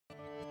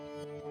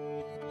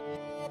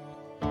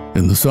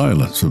In the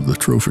silence of the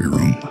trophy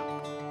room,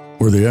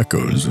 where the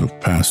echoes of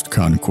past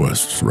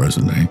conquests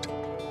resonate,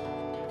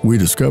 we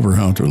discover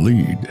how to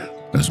lead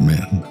as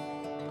men.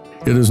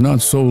 It is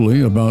not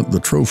solely about the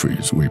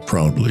trophies we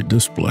proudly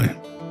display,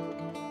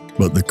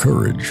 but the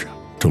courage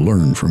to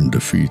learn from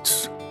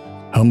defeats,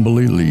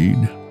 humbly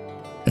lead,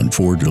 and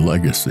forge a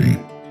legacy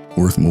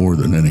worth more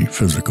than any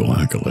physical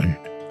accolade.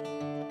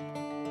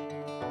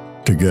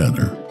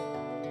 Together,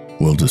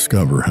 we'll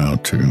discover how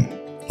to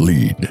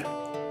lead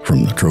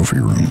from the trophy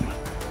room.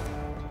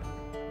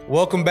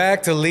 Welcome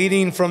back to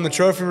Leading from the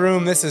Trophy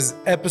Room. This is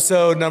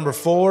episode number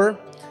 4.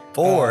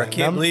 I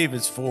can't believe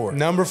it's 4.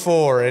 Number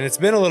 4, and it's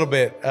been a little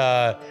bit.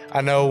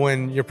 I know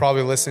when you're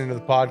probably listening to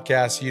the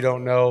podcast, you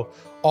don't know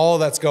all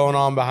that's going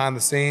on behind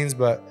the scenes,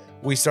 but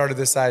we started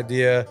this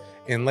idea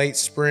in late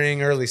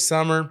spring, early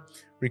summer,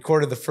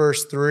 recorded the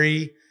first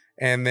 3,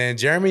 and then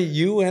Jeremy,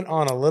 you went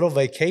on a little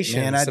vacation.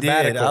 Man, I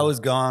did. I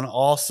was gone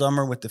all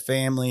summer with the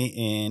family,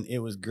 and it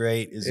was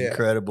great. It's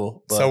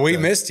incredible. But, so we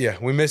missed you.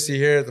 We missed you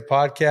here at the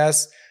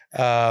podcast.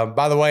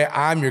 By the way,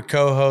 I'm your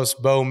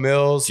co-host, Beau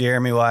Mills.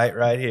 Jeremy White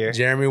right here.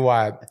 Jeremy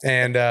White.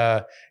 And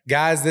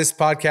guys, this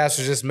podcast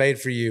was just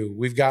made for you.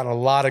 We've gotten a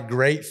lot of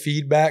great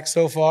feedback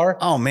so far.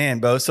 Oh, man,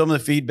 Beau. Some of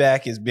the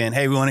feedback has been,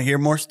 hey, we want to hear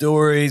more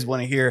stories.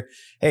 Want to hear,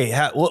 hey,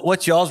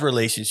 what's y'all's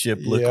relationship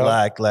look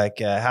like? Like,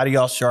 how do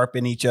y'all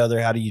sharpen each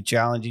other? How do you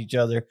challenge each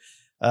other?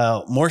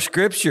 More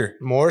scripture.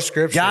 More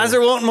scripture. Guys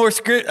are wanting more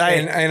scripture.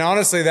 And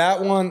honestly,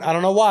 that one, I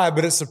don't know why,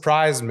 but it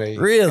surprised me.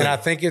 Really? And I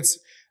think it's...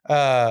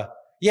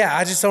 yeah,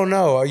 I just don't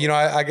know. You know,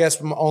 I guess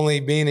from only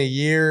being a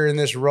year in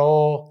this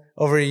role,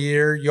 over a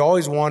year, you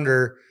always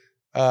wonder,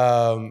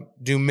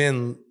 do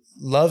men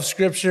love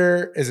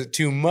scripture? Is it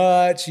too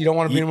much? You don't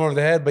want to beat them over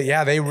the head. But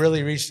yeah, they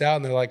really reached out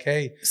and they're like,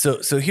 hey.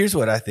 So here's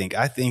what I think.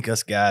 I think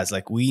us guys,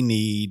 like we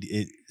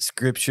need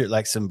scripture,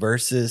 like some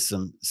verses,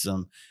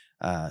 some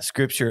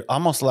scripture,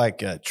 almost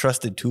like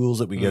trusted tools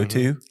that we go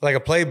to. Like a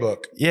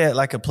playbook. Yeah,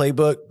 like a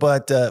playbook.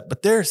 But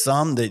there are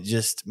some that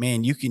just,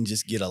 man, you can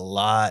just get a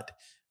lot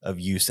of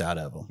use out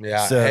of them.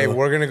 Yeah. So, hey,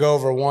 we're going to go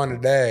over one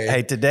today.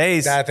 Hey,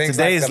 today's like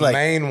the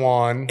main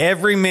one.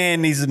 Every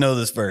man needs to know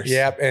this verse.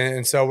 Yep.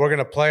 And so we're going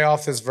to play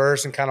off this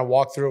verse and kind of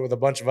walk through it with a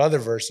bunch of other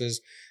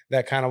verses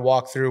that kind of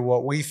walk through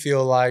what we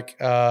feel like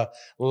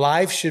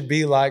life should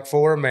be like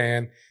for a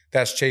man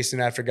that's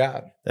chasing after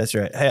God. That's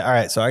right. Hey, all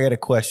right. So I got a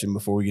question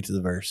before we get to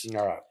the verse.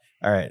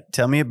 All right.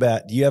 Tell me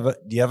about, do you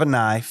have a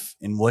knife,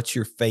 and what's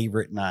your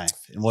favorite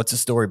knife, and what's the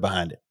story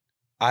behind it?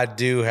 I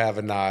do have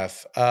a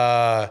knife.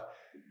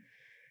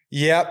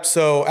 Yep.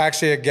 So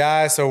actually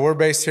we're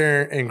based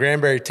here in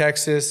Granbury,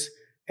 Texas,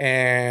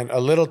 and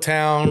a little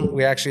town.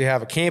 We actually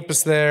have a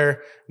campus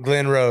there,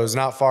 Glen Rose,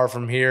 not far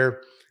from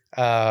here.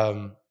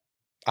 I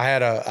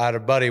had a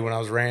buddy when I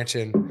was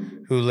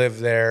ranching who lived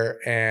there.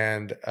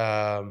 And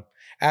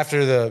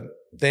after the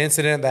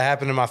incident that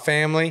happened to my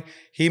family,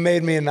 he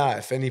made me a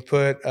knife, and he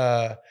put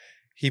a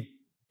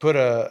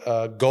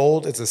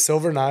gold, it's a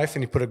silver knife,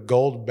 and he put a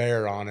gold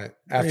bear on it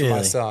after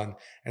my son.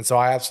 And so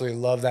I absolutely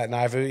love that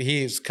knife.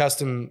 He's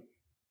custom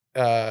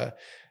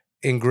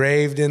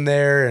engraved in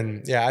there.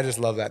 And yeah, I just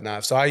love that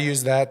knife. So I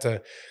use that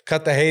to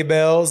cut the hay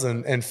bales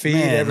and feed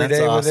every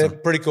day with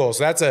it. Pretty cool.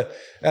 So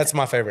that's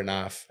my favorite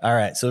knife. All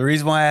right. So the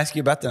reason why I asked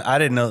you about I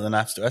didn't know the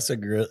knife story.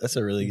 That's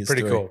a really good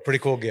story. Cool. Pretty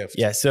cool gift.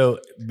 Yeah. So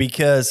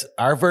because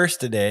our verse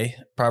today,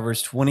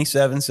 Proverbs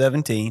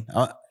 27:17,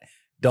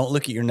 don't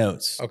look at your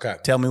notes. Okay.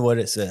 Tell me what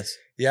it says.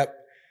 Yep.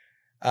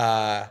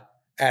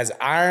 As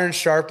iron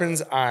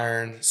sharpens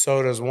iron,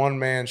 so does one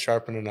man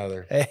sharpen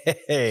another.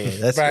 Hey,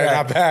 that's right.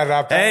 Not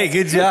bad. Hey,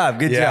 good job.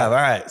 Good job. All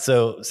right.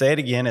 So say it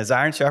again. As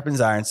iron sharpens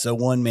iron, so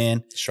one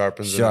man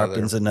sharpens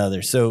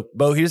another. So,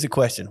 Beau, here's the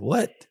question.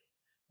 What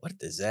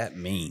does that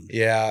mean?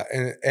 Yeah.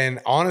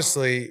 And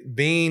honestly,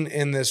 being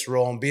in this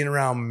role and being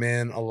around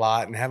men a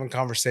lot and having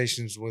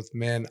conversations with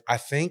men, I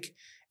think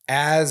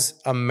as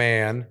a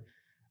man,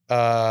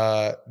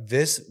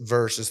 this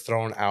verse is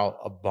thrown out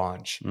a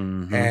bunch,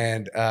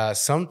 and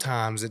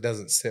sometimes it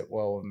doesn't sit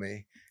well with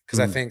me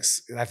because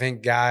I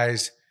think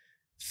guys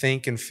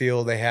think and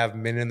feel they have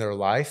men in their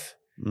life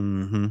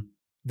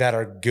that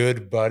are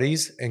good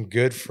buddies and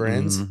good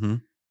friends.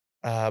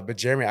 But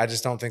Jeremy, I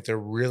just don't think they're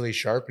really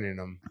sharpening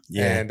them.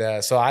 Yeah.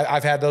 And so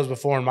I've had those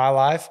before in my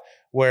life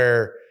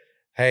where,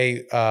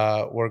 hey,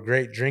 we're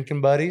great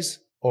drinking buddies,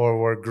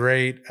 or we're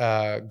great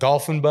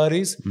golfing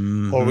buddies,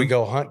 or we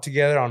go hunt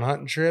together on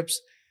hunting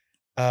trips.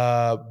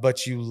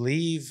 But you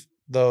leave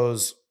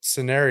those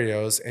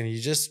scenarios and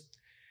you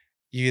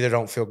either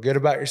don't feel good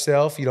about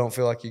yourself, you don't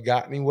feel like you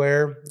got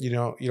anywhere, you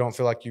don't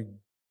feel like you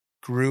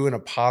grew in a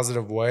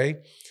positive way.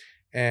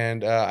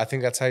 And I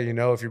think that's how you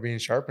know if you're being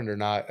sharpened or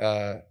not.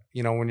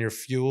 When you're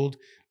fueled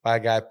by a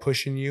guy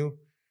pushing you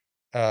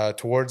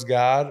towards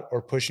God,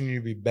 or pushing you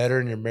to be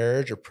better in your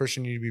marriage, or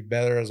pushing you to be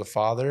better as a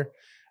father,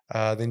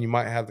 then you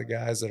might have the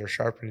guys that are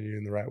sharpening you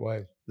in the right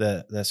way.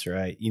 That's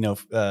right.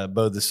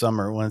 Beau, this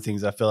summer, one of the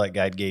things I feel like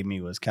God gave me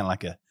was kind of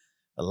like a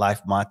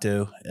life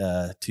motto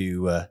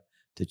to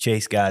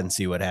chase God and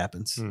see what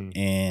happens.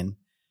 And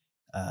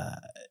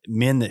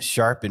men that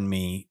sharpen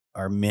me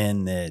are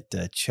men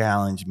that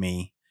challenge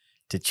me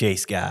to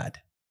chase God.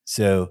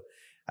 So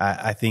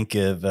I think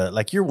of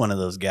like you're one of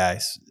those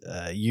guys.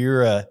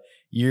 You're a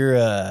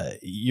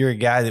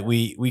guy that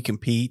we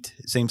compete.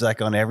 It seems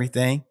like on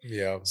everything.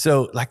 Yeah.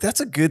 So like that's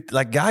a good,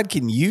 like God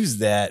can use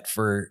that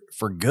for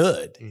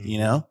good, you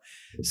know.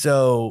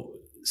 So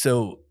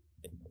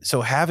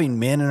having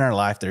men in our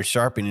life that are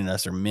sharpening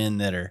us, or men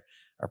that are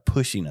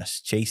pushing us,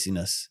 chasing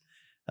us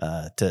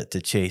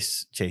to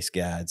chase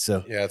God.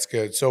 So yeah, it's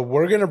good. So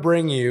we're gonna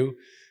bring you.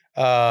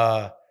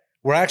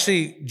 We're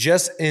actually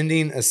just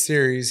ending a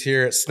series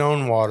here at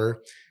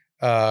Stonewater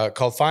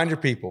called Find Your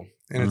People.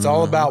 And it's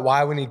all about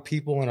why we need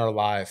people in our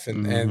life,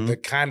 and the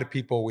kind of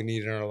people we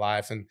need in our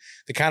life, and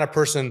the kind of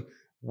person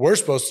we're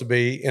supposed to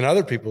be in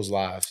other people's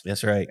lives.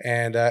 That's right.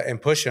 And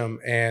push them.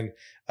 And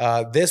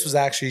this was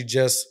actually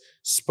just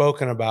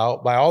spoken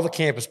about by all the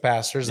campus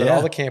pastors at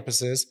all the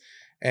campuses.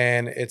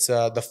 And it's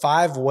the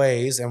 5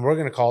 ways, and we're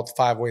going to call it the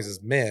 5 ways as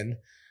men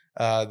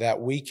that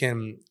we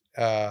can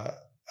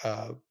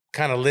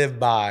kind of live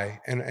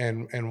by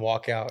and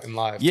walk out in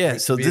life. Yeah.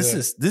 So this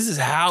is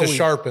how we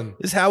sharpen.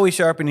 This is how we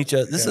sharpen each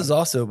other. This is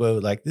also, Beau,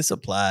 like this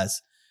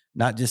applies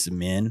not just to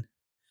men,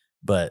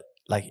 but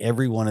like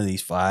every one of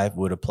these 5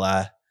 would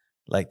apply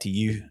like to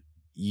you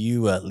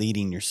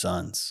leading your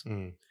sons,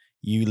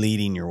 you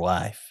leading your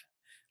wife.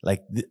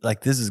 Like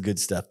this is good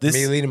stuff. This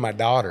me leading my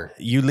daughter.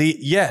 You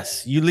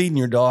leading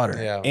your daughter.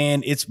 Yeah.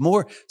 And it's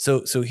more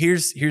so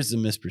here's the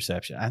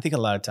misperception. I think a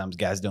lot of times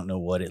guys don't know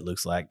what it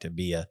looks like to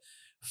be a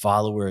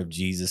follower of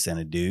Jesus and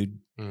a dude.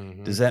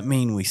 Does that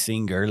mean we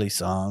sing girly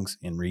songs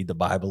and read the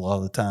Bible all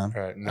the time?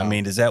 Right, no. I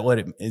mean, is that what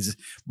it is?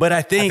 But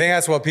I think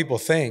that's what people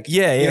think.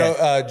 Yeah. You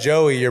know,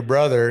 Joey, your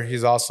brother,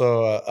 he's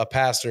also a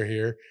pastor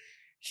here.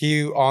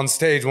 He on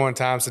stage one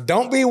time said,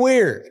 "Don't be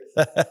weird."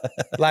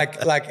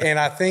 and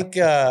I think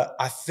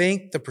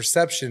the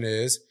perception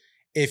is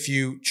if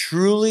you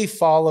truly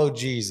follow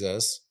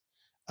Jesus,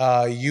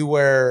 you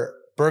wear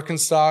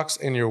Birkenstocks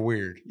and you're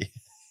weird.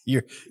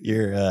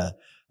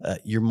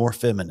 You're more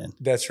feminine.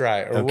 That's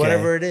right. Or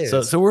whatever it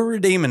is. So we're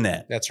redeeming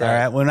that. That's right. All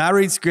right. When I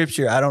read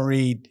scripture, I don't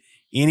read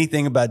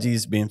anything about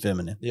Jesus being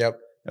feminine. Yep.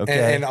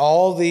 Okay. And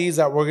all these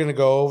that we're going to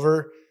go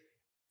over,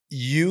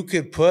 you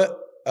could put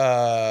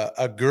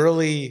a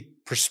girly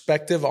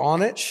perspective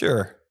on it.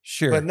 Sure.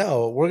 But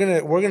no, we're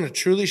gonna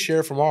truly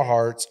share from our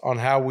hearts on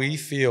how we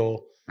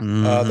feel,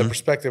 the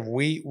perspective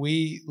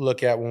we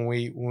look at when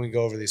we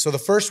go over these. So the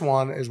first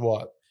one is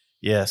what?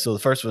 Yeah. So the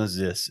first one is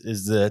this: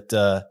 is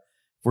that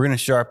we're going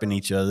to sharpen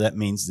each other. That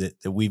means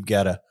that we've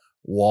got to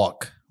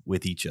walk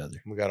with each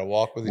other. We got to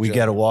walk with each other. We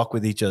got to walk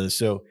with each other.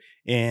 So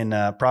in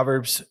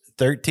Proverbs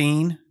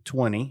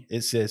 13:20,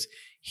 it says,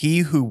 "He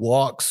who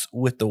walks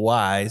with the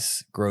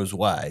wise grows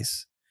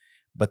wise,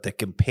 but the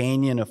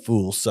companion of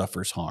fools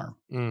suffers harm."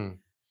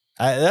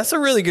 That's a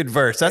really good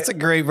verse. That's a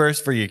great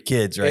verse for your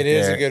kids right there.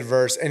 It is a good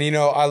verse. And, you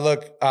know,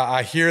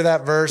 I hear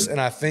that verse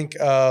and I think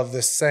of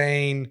the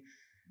saying,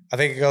 I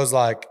think it goes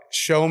like,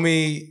 show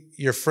me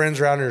your friends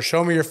around here.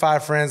 Show me your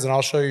 5 friends and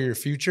I'll show you your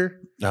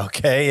future.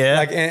 Okay. Yeah.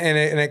 Like, and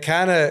it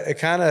kind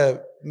of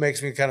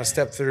makes me kind of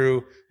step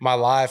through my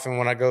life. And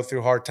when I go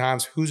through hard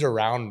times, who's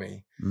around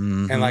me?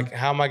 And like,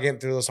 how am I getting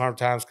through those hard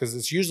times? Because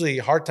it's usually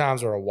hard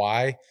times are a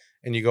why,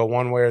 and you go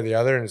one way or the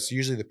other. And it's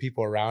usually the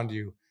people around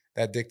you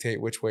that dictate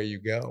which way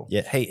you go.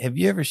 Yeah. Hey, have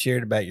you ever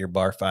shared about your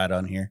bar fight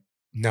on here?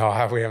 No,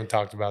 we haven't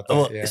talked about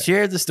that yet.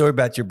 Share the story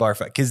about your bar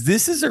fight, because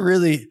this is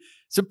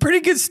it's a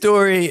pretty good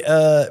story.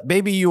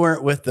 Maybe you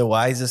weren't with the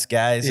wisest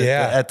guys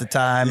at the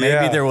time.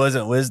 Maybe there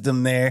wasn't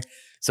wisdom there.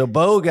 So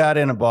Beau got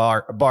in a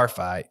bar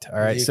fight. All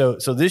right. So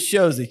this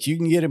shows that you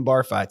can get in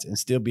bar fights and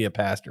still be a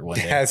pastor one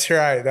day. That's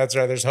right.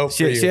 There's hope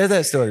for you. Share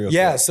that story real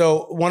quick.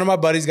 So one of my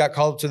buddies got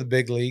called up to the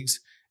big leagues,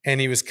 and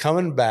he was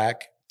coming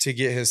back to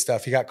get his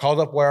stuff. He got called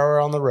up while we were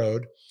on the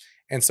road.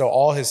 And so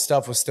all his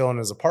stuff was still in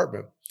his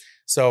apartment.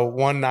 So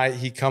one night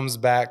he comes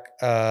back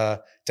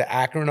to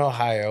Akron,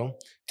 Ohio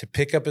to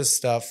pick up his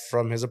stuff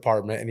from his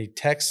apartment. And he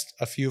texts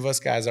a few of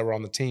us guys that were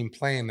on the team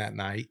playing that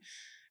night,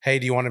 "Hey,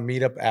 do you want to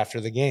meet up after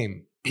the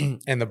game?"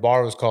 And the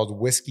bar was called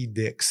Whiskey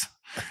Dick's.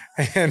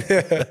 And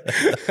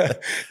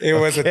it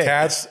was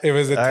attached. It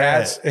was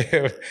attached.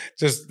 Right.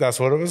 That's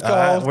what it was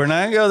called. We're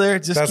not going to go there.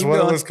 That's what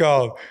it was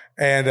called.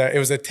 And it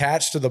was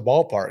attached to the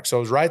ballpark. So it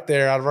was right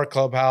there out of our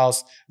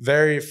clubhouse.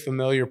 Very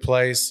familiar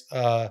place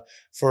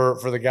for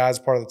the guys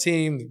part of the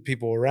team, the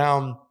people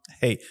around.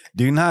 Hey,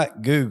 do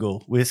not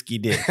Google Whiskey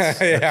Dicks.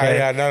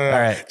 Yeah. No. All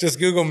right. Just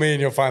Google me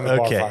and you'll find the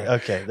bar fight.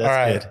 Okay.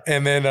 That's good.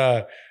 And then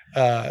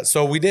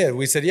so we did.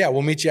 We said, yeah,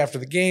 we'll meet you after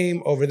the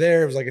game over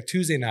there. It was like a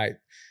Tuesday night.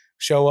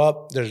 Show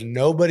up. There's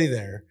nobody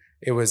there.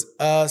 It was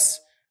us,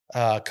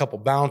 a couple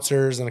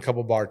bouncers, and a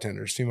couple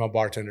bartenders, female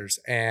bartenders.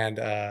 And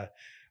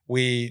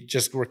we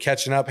just were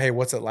catching up. Hey,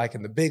 what's it like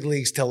in the big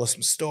leagues? Tell us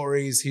some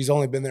stories. He's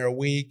only been there a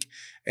week.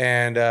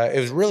 And it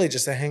was really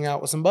just to hang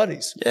out with some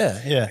buddies.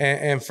 Yeah.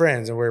 And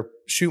friends. And we're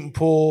shooting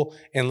pool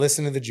and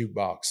listening to the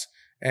jukebox.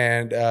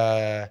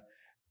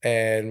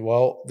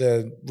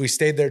 We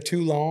stayed there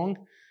too long.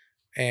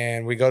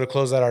 And we go to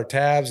close out our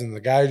tabs. And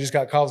the guy who just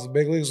got called to the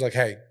big leagues was like,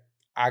 "Hey,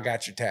 I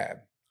got your tab.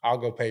 I'll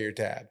go pay your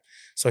tab.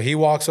 So he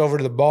walks over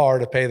to the bar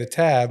to pay the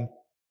tab.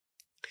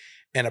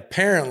 And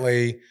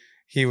apparently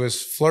he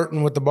was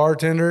flirting with the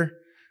bartender,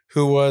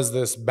 who was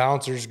this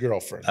bouncer's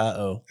girlfriend.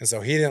 Uh-oh. And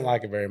so he didn't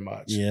like it very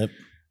much. Yep.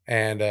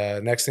 And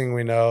next thing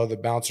we know, the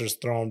bouncer's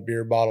throwing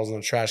beer bottles in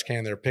the trash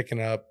can. They're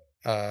picking up.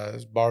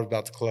 His bar's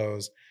about to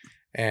close.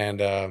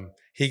 And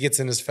he gets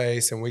in his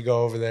face, and we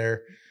go over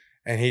there,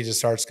 and he just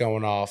starts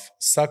going off.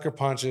 Sucker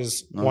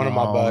punches one of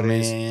my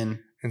buddies.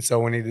 Man. And so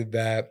when he did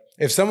that,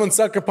 if someone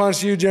sucker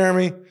punched you,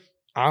 Jeremy,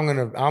 I'm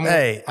gonna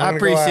I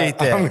appreciate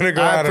that. I'm gonna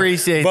go at him. I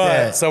appreciate but,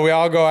 that. So we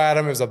all go at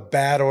him. It was a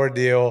bad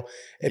ordeal.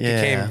 It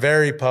became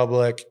very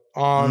public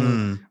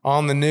on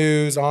the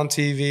news, on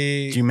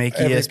TV. Did you make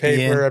every ESPN?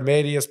 Paper, I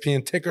made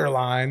ESPN ticker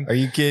line. Are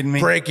you kidding me?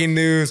 Breaking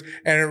news.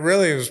 And it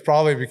really was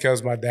probably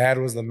because my dad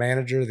was the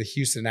manager of the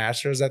Houston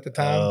Astros at the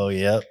time. Oh,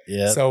 yep.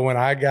 So when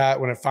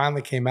it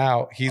finally came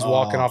out, he's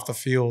walking off the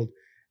field,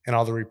 and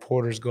all the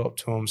reporters go up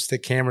to him,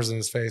 stick cameras in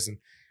his face, and,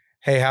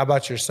 hey, how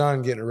about your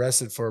son getting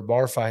arrested for a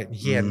bar fight? And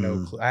he had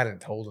no clue. I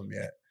hadn't told him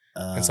yet.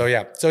 And so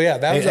that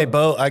was hey,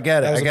 Beau, I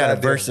got a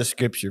verse deal. of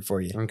scripture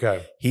for you.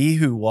 Okay. He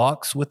who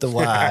walks with the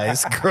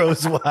wise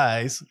grows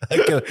wise.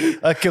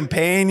 A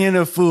companion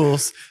of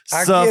fools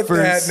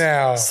suffers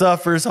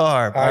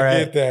harm.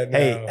 I get that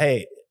now.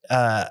 Hey,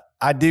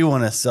 I do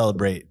want to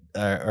celebrate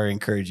or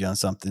encourage you on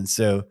something.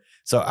 So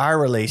our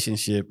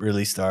relationship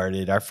really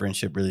started, our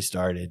friendship really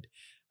started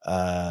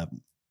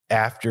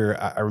after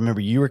I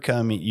remember you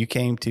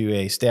came to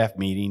a staff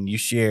meeting, you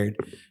shared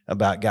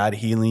about God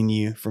healing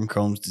you from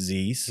Crohn's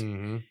disease.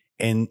 Mm-hmm.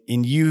 And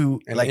you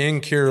an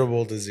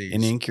incurable disease.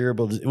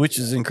 Which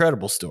is an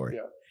incredible story.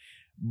 Yeah.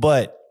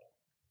 But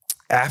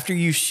after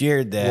you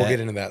shared that, we'll get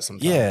into that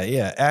sometime.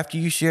 Yeah. After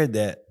you shared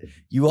that,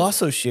 you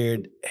also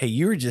shared, hey,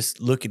 you were just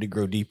looking to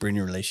grow deeper in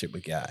your relationship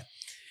with God.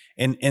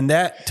 And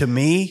that, to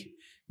me,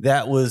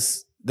 that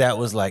was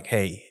like,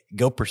 hey,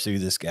 go pursue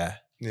this guy.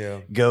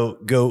 Yeah.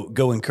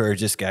 Go encourage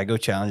this guy. Go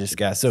challenge this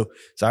guy. So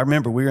I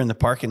remember we were in the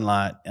parking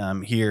lot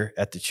here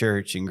at the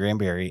church in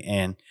Granbury,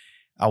 and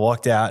I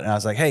walked out and I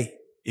was like, hey,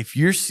 if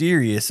you're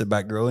serious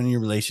about growing your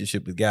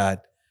relationship with God,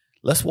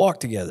 let's walk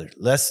together.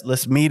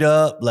 Let's meet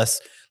up. Let's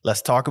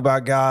talk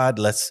about God.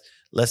 Let's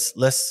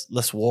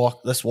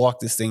walk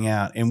this thing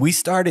out. And we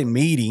started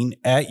meeting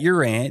at your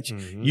ranch.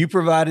 Mm-hmm. You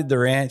provided the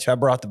ranch. I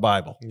brought the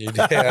Bible. You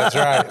did. That's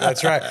right.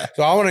 That's right.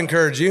 So I want to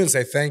encourage you and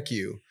say thank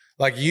you.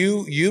 Like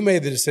you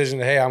made the decision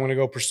that, hey, I'm going to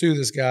go pursue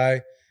this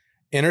guy,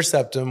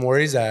 intercept him where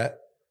he's at,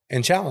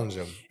 and challenge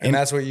him. And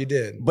that's what you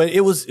did. But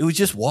it was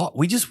just walk.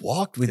 We just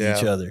walked with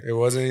each other. It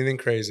wasn't anything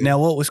crazy. Now,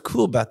 what was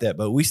cool about that,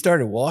 but we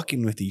started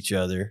walking with each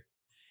other,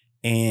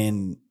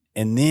 and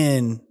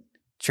then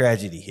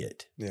tragedy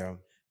hit. Yeah.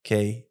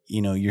 Okay.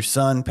 Your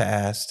son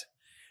passed,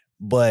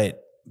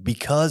 but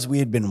because we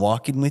had been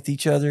walking with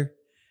each other,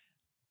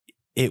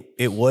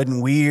 it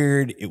wasn't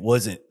weird. It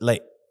wasn't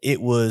like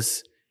it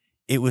was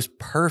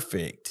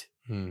perfect.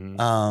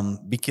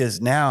 Mm-hmm. Because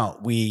now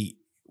we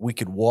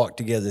could walk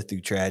together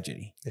through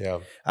tragedy. Yeah.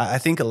 I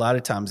think a lot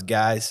of times,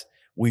 guys,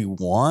 we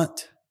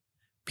want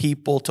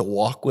people to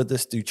walk with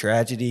us through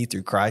tragedy,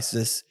 through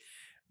crisis.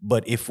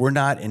 But if we're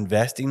not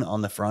investing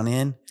on the front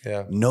end,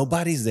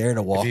 nobody's there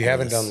to walk with us. If you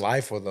haven't done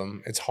life with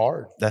them, it's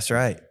hard. That's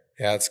right.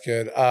 Yeah, that's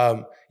good.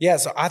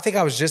 So I think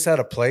I was just at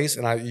a place,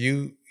 and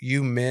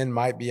you men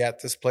might be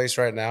at this place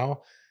right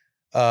now.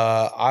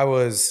 I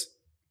was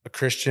a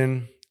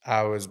Christian.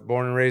 I was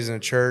born and raised in a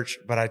church,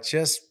 but I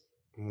just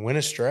went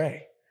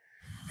astray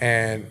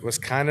and was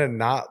kind of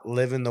not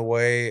living the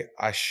way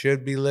I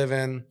should be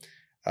living,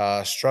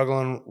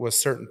 struggling with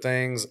certain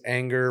things,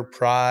 anger,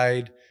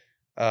 pride,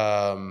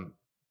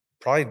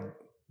 probably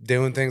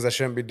doing things I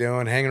shouldn't be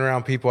doing, hanging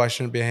around people I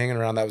shouldn't be hanging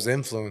around that was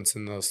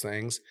influencing those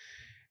things.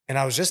 And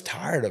I was just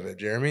tired of it,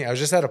 Jeremy. I was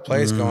just at a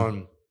place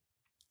going,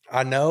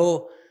 I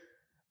know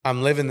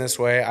I'm living this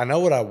way. I know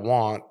what I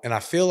want. And I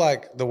feel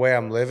like the way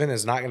I'm living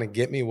is not going to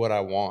get me what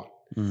I want,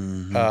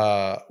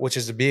 which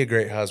is to be a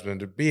great husband,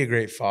 to be a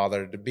great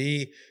father, to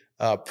be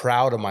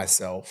proud of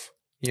myself,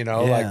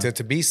 like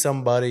to be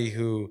somebody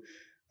who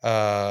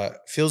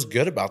feels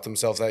good about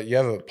themselves, that you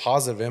have a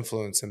positive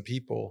influence in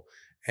people.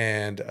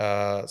 And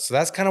so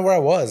that's kind of where I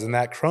was. And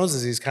that Crohn's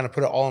disease kind of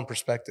put it all in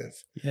perspective.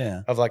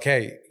 Yeah. Of like,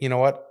 hey, you know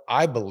what?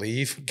 I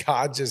believe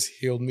God just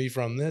healed me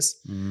from this.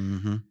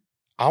 Mm-hmm.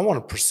 I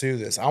want to pursue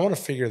this. I want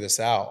to figure this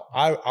out.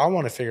 I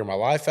want to figure my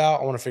life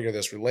out. I want to figure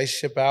this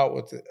relationship out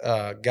with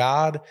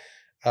God.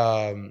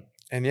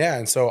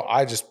 And so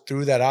I just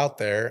threw that out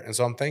there. And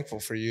so I'm thankful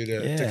for you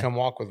to come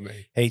walk with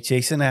me. Hey,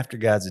 chasing after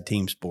God's a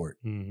team sport.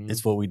 Mm-hmm.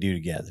 It's what we do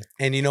together.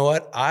 And you know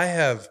what? I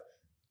have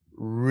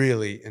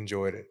really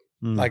enjoyed it.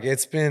 Like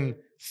it's been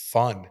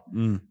fun.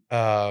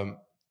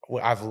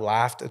 I've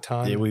laughed a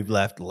ton. Yeah, we've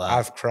laughed a lot.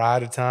 I've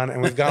cried a ton,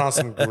 and we've gone on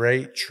some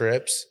great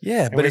trips.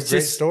 Yeah, but it's great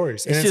just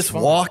stories. It's just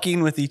fun.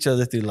 Walking with each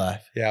other through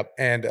life. Yeah,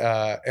 and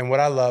what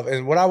I love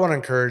and what I want to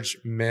encourage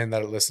men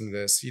that listen to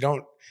this,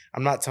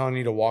 I'm not telling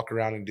you to walk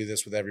around and do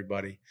this with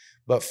everybody,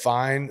 but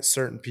find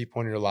certain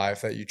people in your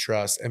life that you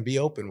trust and be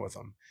open with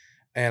them.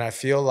 And I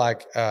feel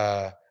like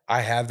I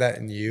I have that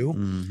in you.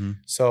 Mm-hmm.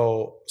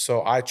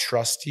 So I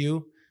trust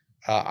you.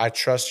 I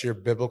trust your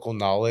biblical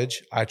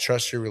knowledge. I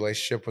trust your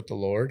relationship with the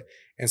Lord.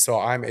 And so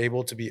I'm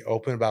able to be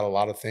open about a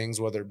lot of things,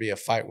 whether it be a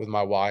fight with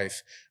my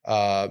wife,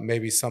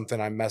 maybe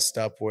something I messed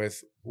up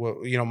with,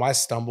 my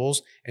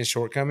stumbles and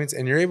shortcomings,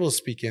 and you're able to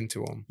speak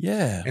into them.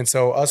 Yeah. And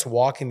so us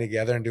walking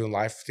together and doing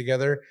life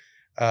together,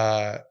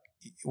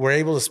 we're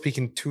able to speak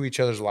into each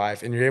other's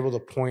life, and you're able to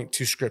point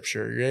to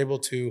scripture. You're able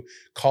to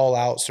call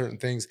out certain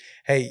things.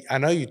 Hey, I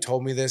know you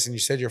told me this and you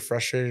said you're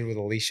frustrated with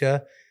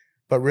Alicia,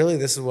 but really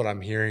this is what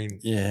I'm hearing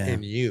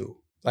in you,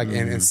 like,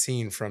 and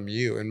seeing from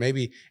you. And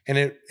maybe, and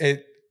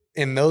it,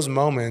 in those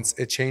moments,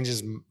 it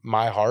changes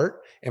my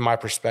heart and my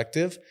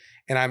perspective.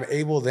 And I'm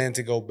able then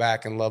to go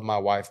back and love my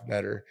wife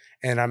better.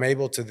 And I'm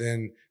able to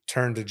then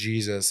turn to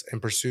Jesus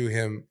and pursue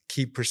him,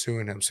 keep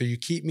pursuing him. So you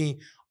keep me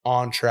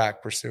on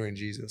track pursuing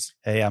Jesus.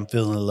 Hey, I'm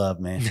feeling the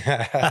love, man.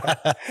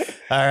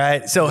 All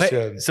right.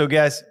 So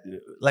guys,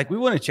 like, we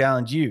want to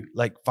challenge you,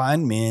 like,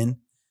 find men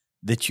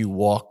that you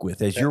walk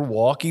with as you're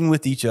walking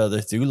with each other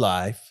through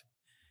life.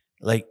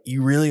 Like,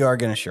 you really are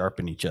going to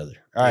sharpen each other.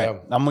 All right.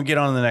 I'm going to get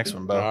on to the next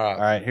one, Beau. All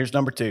right. Here's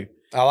number 2.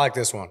 I like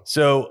this one.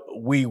 So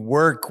we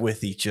work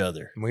with each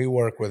other. We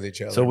work with each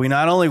other. So we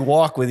not only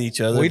walk with each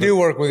other. We do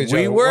work with each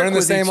other. We're in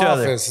the same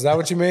office. Is that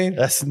what you mean?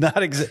 That's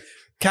not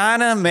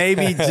kind of,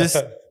 maybe just.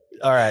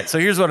 All right. So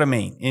here's what I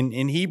mean.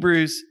 In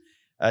Hebrews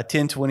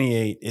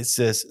 10:28, it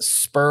says,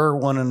 spur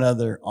one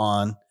another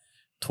on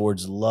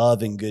towards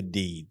love and good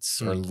deeds,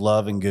 or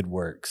love and good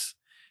works.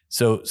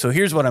 So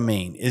here's what I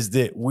mean, is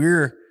that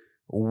we're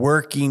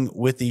working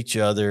with each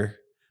other.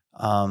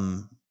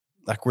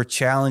 Like, we're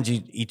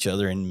challenging each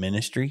other in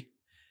ministry,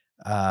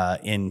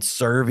 in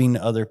serving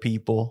other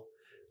people.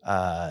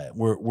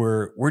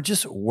 We're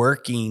just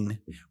working.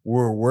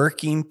 We're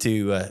working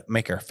to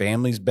make our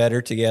families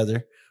better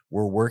together.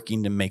 We're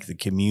working to make the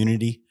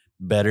community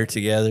better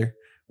together.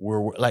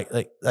 We're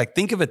like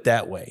think of it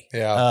that way.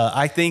 Yeah.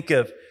 I think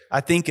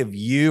of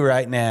you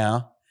right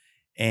now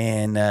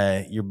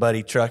and your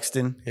buddy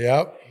Truxton.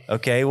 Yep.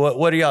 Okay.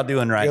 What are y'all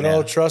doing right now? Good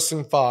old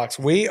Truxton Fox.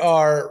 We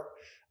are.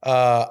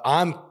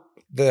 I'm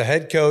the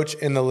head coach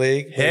in the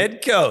league.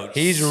 Head coach.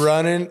 He's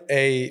running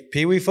a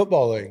Pee Wee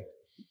football league.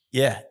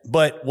 Yeah.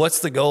 But what's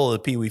the goal of the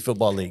Pee Wee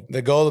football league?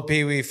 The goal of the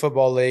Pee Wee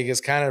football league is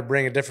kind of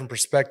bring a different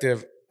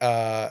perspective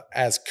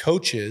as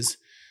coaches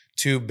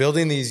to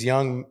building these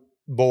young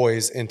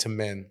boys into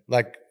men.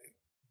 Like,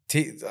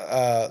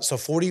 so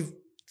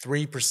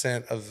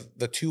 43% of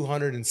the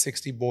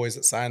 260 boys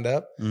that signed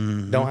up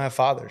don't have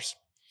fathers.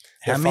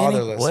 They're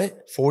fatherless.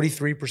 What?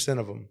 43%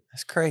 of them.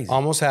 That's crazy.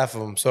 Almost half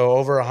of them. So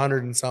over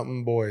 100 and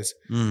something boys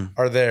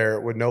are there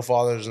with no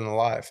fathers in their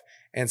life.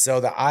 And so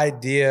the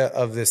idea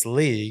of this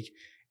league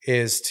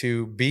is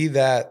to be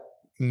that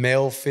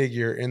male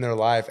figure in their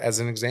life as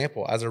an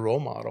example, as a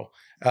role model,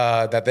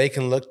 that they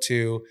can look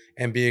to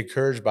and be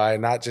encouraged by,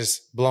 not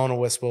just blowing a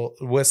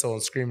whistle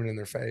and screaming in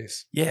their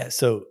face. Yeah.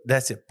 So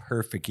that's a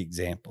perfect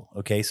example.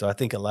 Okay. So I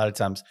think a lot of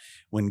times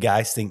when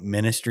guys think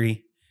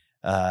ministry,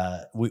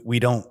 we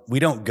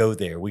don't go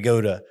there. We go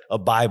to a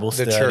Bible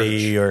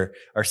study or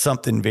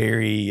something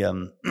very,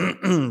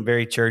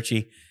 very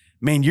churchy.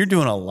 Man, you're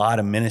doing a lot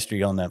of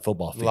ministry on that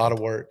football field. A lot of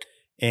work.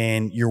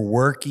 And you're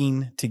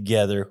working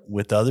together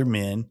with other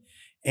men.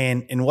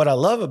 And what I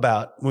love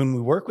about when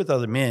we work with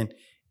other men,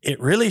 it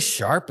really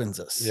sharpens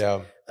us.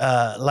 Yeah.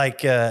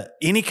 Like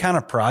any kind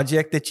of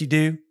project that you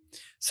do.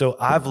 So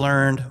I've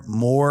learned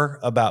more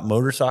about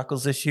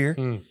motorcycles this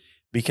year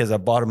because I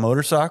bought a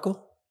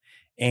motorcycle.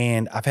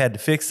 And I've had to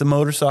fix the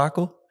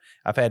motorcycle.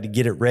 I've had to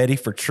get it ready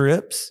for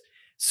trips.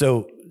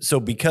 So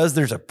because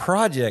there's a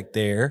project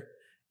there,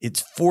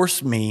 it's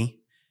forced me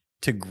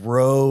to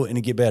grow and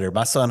to get better.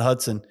 My son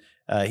Hudson,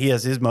 he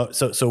has his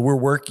so we're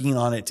working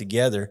on it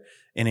together,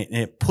 and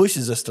it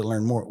pushes us to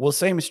learn more. Well,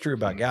 same is true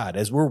about God.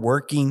 As we're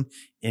working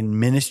in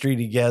ministry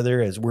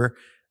together, as we're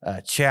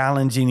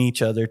challenging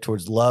each other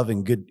towards love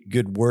and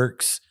good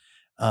works,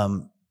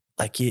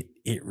 like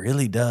it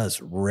really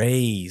does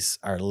raise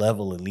our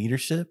level of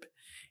leadership.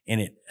 And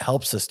it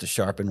helps us to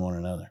sharpen one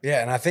another.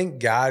 Yeah, and I think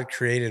God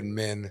created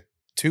men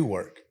to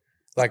work.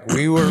 Like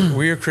we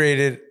were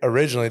created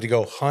originally to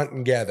go hunt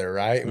and gather,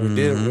 right? And we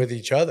did it with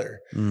each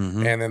other.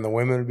 And then the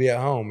women would be at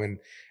home. And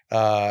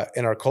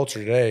in our culture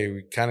today,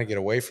 we kind of get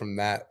away from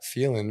that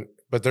feeling.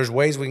 But there's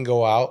ways we can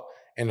go out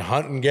and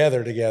hunt and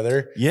gather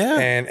together. Yeah.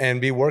 And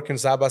be working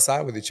side by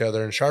side with each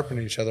other and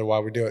sharpening each other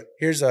while we do it.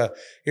 Here's a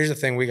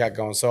thing we got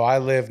going. So I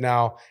live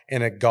now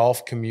in a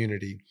golf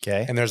community.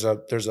 Okay. And there's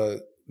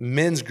a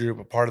men's group,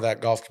 a part of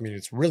that golf community.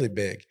 It's really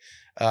big.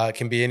 It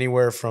can be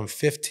anywhere from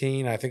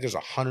 15. I think there's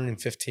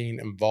 115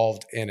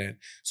 involved in it.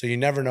 So you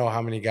never know how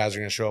many guys are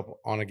going to show up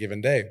on a given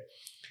day.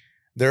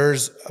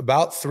 There's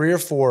about 3 or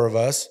 4 of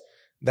us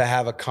that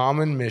have a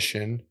common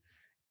mission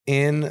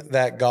in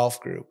that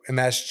golf group. And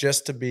that's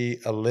just to be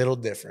a little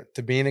different,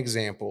 to be an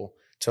example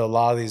to a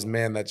lot of these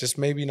men that just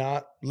maybe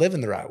not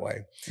living the right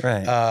way.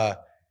 Right.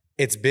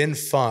 It's been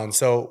fun.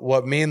 So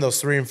what me and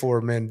those 3 and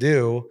 4 men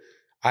do,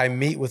 I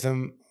meet with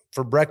them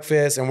for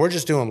breakfast, and we're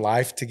just doing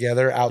life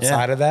together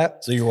outside of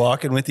that. So you're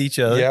walking with each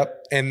other.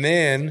 Yep. And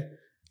then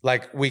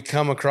like we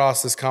come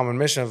across this common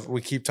mission of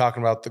we keep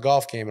talking about the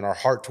golf game and our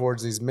heart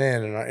towards these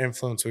men and our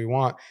influence we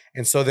want.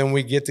 And so then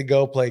we get to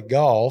go play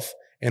golf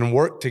and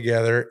work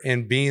together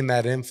and being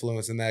that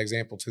influence and that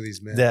example to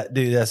these men.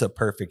 That's a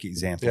perfect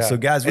example. Yeah. So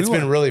guys, it's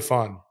been really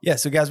fun. Yeah.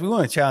 So guys, we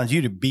want to challenge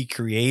you to be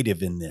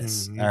creative in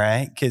this. All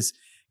right. Because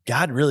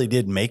God really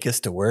did make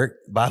us to work.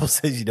 The Bible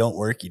says you don't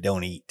work, you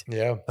don't eat.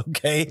 Yeah.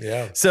 Okay.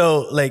 Yeah.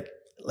 So like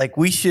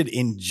we should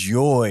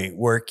enjoy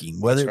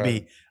working, whether it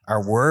be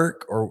our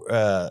work or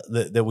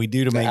that we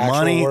do to make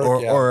money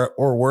work,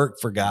 or work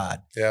for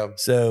God. Yeah.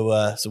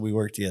 So we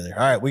work together.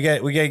 All right. We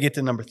got to get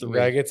to number 3. We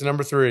got to get to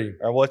number 3.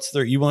 All right, what's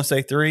 3? You want to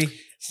say 3?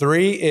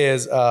 3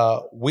 is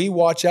we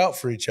watch out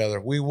for each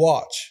other. We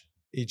watch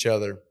each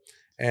other.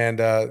 And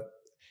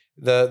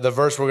the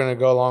verse we're going to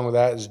go along with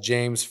that is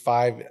James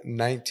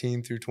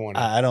 5:19 through 20.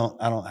 I don't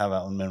have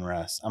that one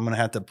memorized. I'm going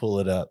to have to pull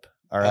it up.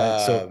 All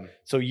right.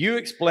 So you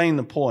explain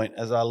the point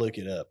as I look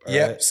it up.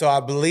 Yep. Right? So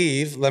I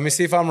believe, let me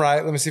see if I'm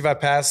right. Let me see if I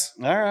pass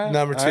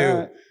number 2.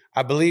 Right.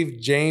 I believe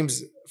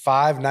James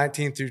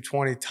 5:19 through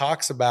 20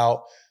 talks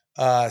about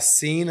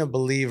seeing a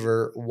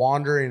believer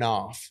wandering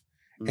off.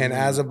 And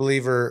as a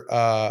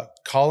believer,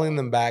 calling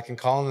them back and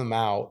calling them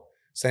out,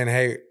 saying,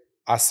 hey,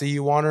 I see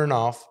you wandering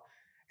off.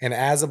 And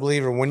as a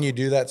believer, when you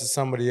do that to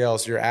somebody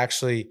else, you're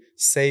actually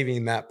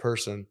saving that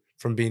person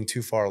from being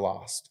too far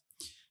lost.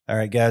 All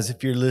right, guys,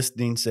 if you're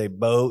listening, say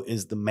Beau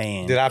is the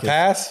man. Did I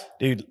pass?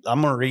 Dude,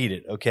 I'm going to read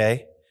it,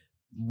 okay?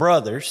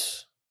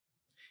 Brothers,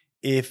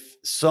 if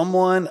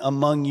someone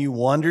among you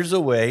wanders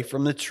away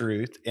from the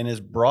truth and is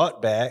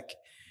brought back,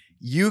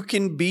 you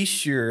can be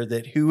sure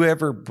that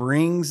whoever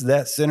brings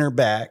that sinner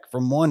back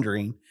from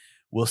wandering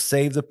will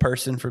save the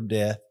person from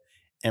death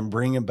and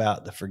bring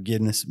about the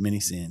forgiveness of many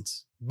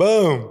sins.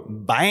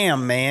 Boom.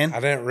 Bam, man. I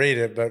didn't read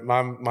it, but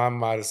mine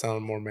might have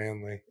sounded more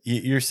manly.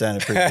 You're sounding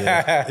pretty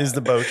good. Is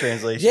the Beau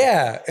translation.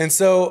 Yeah. And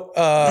so,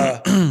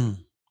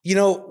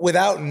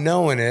 without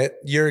knowing it,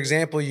 your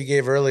example you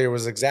gave earlier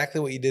was exactly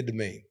what you did to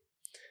me.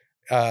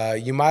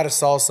 You might have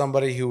saw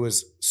somebody who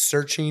was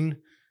searching.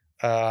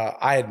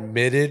 I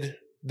admitted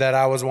that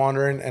I was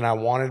wandering and I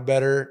wanted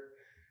better.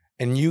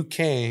 And you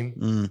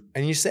came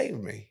and you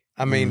saved me.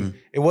 I mean,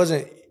 it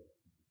wasn't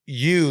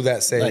you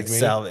that saved me.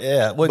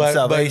 It wasn't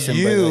salvation.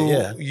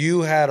 But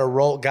you had a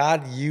role.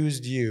 God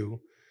used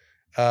you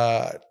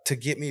to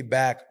get me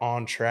back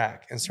on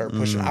track and start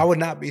pushing. I would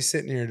not be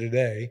sitting here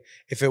today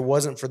if it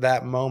wasn't for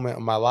that moment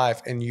of my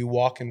life and you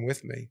walking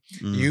with me.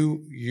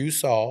 You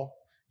saw,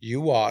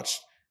 you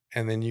watched,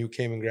 and then you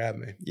came and grabbed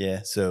me.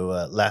 Yeah.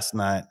 So last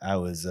night I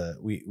was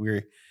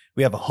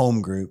we have a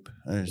home group.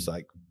 There's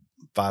like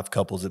 5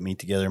 couples that meet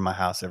together in my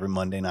house every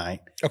Monday night.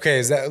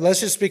 Okay, let's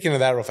just speak into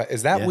that real fast.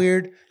 Is that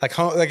weird? Like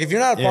if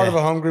you're not a part of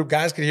a home group,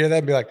 guys could hear that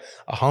and be like,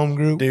 a home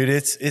group? Dude,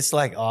 it's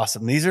like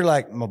awesome. These are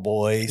like my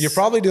boys. You're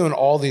probably doing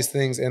all these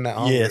things in that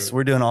home group. Yes,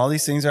 we're doing all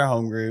these things in our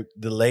home group.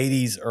 The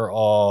ladies are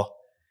all,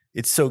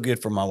 it's so good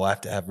for my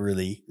wife to have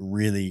really,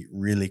 really,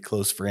 really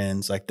close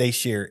friends. Like they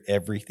share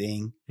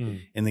everything.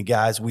 And the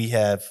guys, we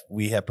have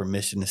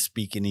permission to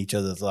speak in each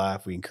other's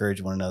life. We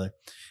encourage one another.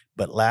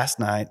 But last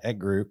night at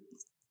group,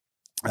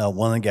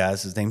 one of the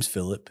guys, his name's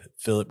Philip.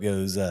 Philip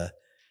goes,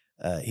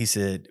 he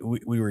said,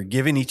 we were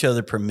giving each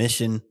other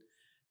permission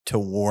to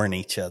warn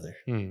each other.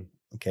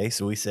 Okay.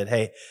 So we said,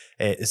 hey,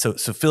 so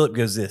Philip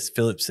goes this.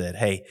 Philip said,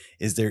 hey,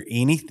 is there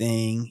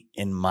anything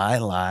in my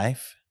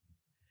life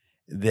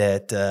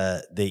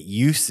that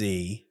you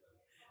see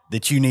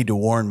that you need to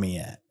warn me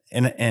at?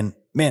 And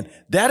man,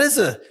 that is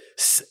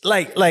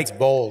it's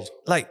bold.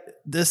 Like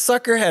the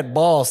sucker had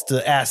balls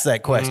to ask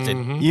that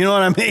question. You know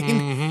what I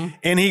mean?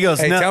 And he goes,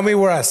 hey, no. Tell me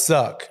where I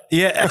suck.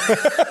 Yeah.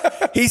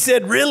 He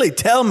said, really,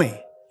 tell me.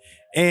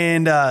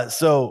 And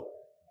so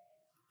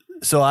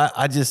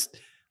I just,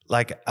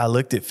 like, I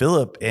looked at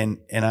Philip and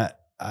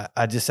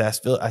I just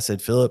asked Philip, I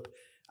said, Philip,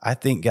 I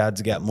think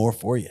God's got more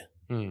for you.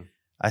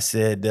 I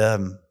said,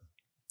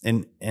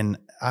 and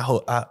I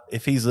hope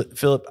if he's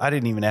Philip, I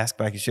didn't even ask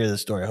if I could share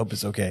this story. I hope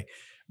it's okay.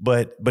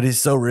 But it's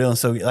so real. And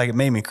so like, it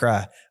made me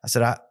cry. I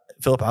said,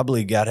 Philip, I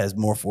believe God has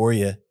more for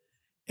you.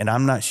 And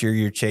I'm not sure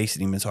you're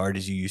chasing him as hard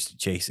as you used to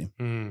chase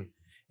him.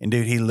 And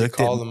dude, he looked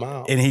at him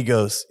out. And he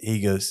goes,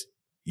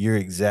 you're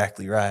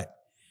exactly right.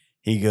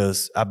 He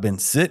goes, I've been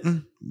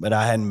sitting, but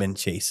I hadn't been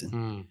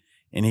chasing.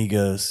 And he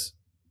goes,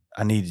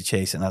 I need to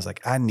chase. And I was like,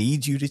 I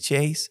need you to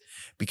chase,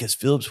 because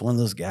Philip's one of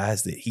those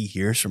guys that he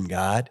hears from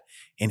God.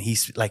 And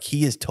he's like,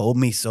 he has told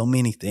me so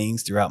many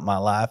things throughout my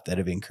life that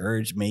have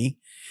encouraged me.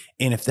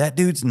 And if that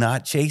dude's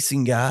not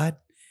chasing God,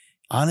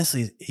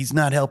 honestly, he's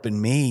not helping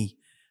me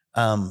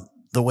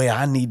the way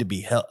I need to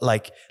be helped.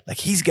 Like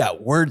he's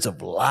got words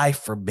of life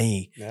for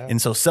me. Yeah.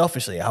 And so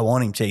selfishly, I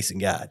want him chasing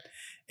God.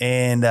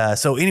 And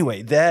so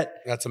anyway,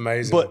 that's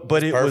amazing.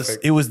 But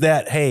it was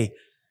that, hey,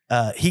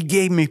 he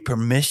gave me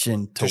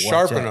permission to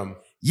sharpen him.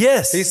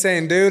 Yes. He's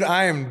saying, dude,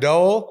 I am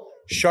dull.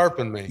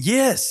 Sharpen me.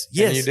 Yes.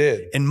 And you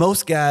did. And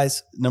most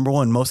guys, number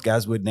one, most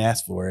guys wouldn't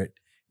ask for it.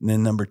 And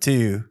then number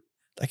two,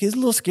 like, it's a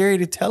little scary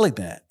to tell him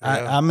that.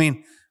 Yeah. I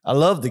mean, I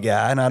love the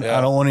guy, and I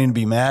don't want him to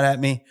be mad at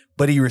me,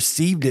 but he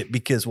received it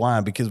because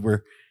why? Because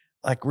we're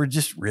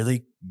just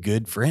really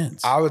good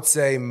friends. I would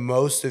say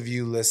most of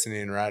you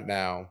listening right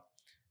now,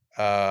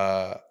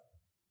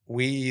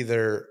 we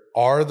either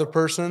are the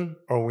person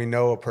or we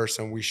know a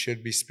person we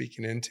should be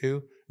speaking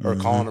into or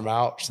calling them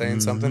out,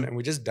 saying something, and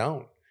we just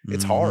don't.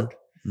 It's hard.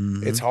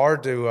 It's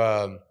hard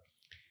to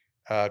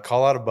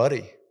call out a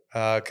buddy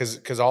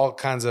because all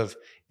kinds of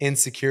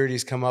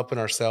insecurities come up in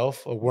ourselves.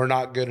 We're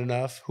not good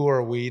enough. Who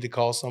are we to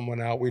call someone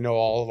out? We know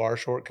all of our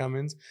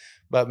shortcomings.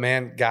 But,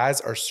 man,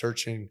 guys are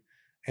searching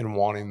and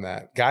wanting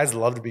that. Guys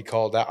love to be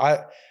called out.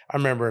 I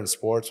remember in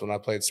sports when I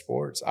played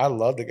sports, I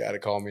loved a guy to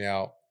call me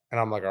out.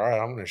 And I'm like, all right,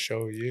 I'm going to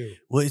show you.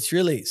 Well, it's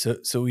really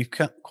so we've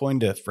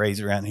coined a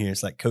phrase around here.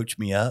 It's like, coach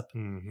me up.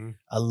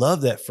 I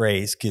love that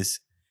phrase because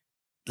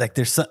like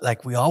there's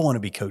like we all want to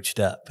be coached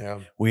up. Yeah.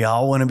 We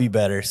all want to be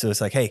better. So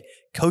it's like, hey,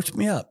 coach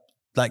me up.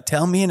 Like,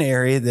 tell me an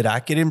area that I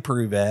could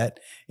improve at.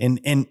 And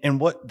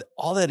what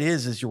all that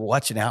is you're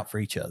watching out for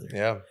each other.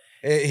 Yeah.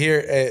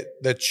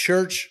 The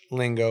church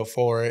lingo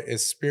for it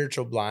is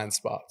spiritual blind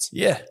spots.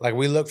 Yeah. Like,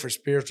 we look for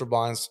spiritual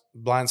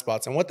blind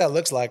spots. And what that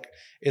looks like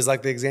is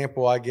like the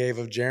example I gave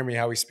of Jeremy,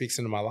 how he speaks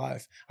into my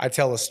life. I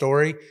tell a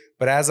story,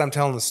 but as I'm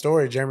telling the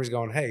story, Jeremy's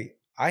going, hey,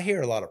 I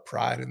hear a lot of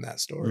pride in that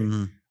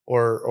story.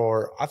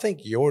 Or I think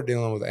you're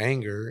dealing with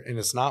anger and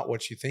it's not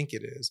what you think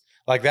it is.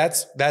 Like,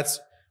 that's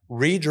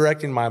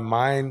redirecting my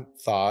mind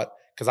thought,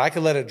 because I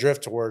could let it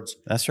drift towards,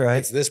 that's right,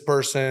 it's this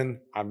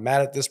person, I'm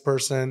mad at this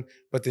person,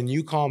 but then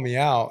you call me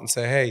out and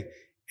say, hey,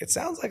 it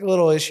sounds like a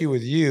little issue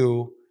with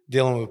you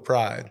dealing with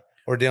pride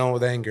or dealing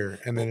with anger.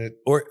 And then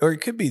or it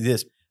could be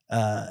this,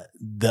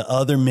 the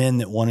other men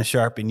that want to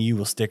sharpen you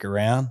will stick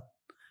around.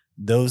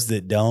 Those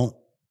that don't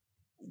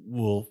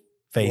will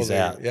phase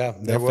out. Yeah,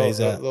 they'll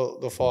phase out.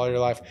 They'll fall out of your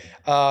life.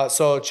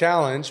 So a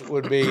challenge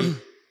would be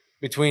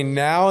between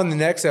now and the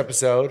next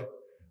episode,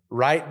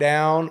 write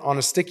down on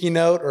a sticky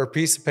note or a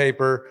piece of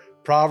paper,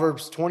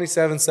 Proverbs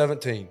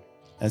 27:17.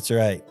 That's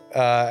right.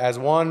 As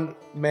one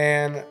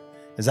man,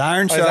 as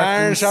iron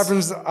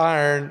sharpens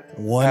iron,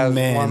 one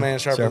man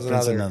sharpens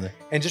another.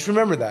 And just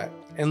remember that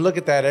and look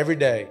at that every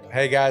day.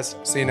 Hey guys,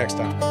 see you next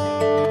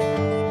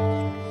time.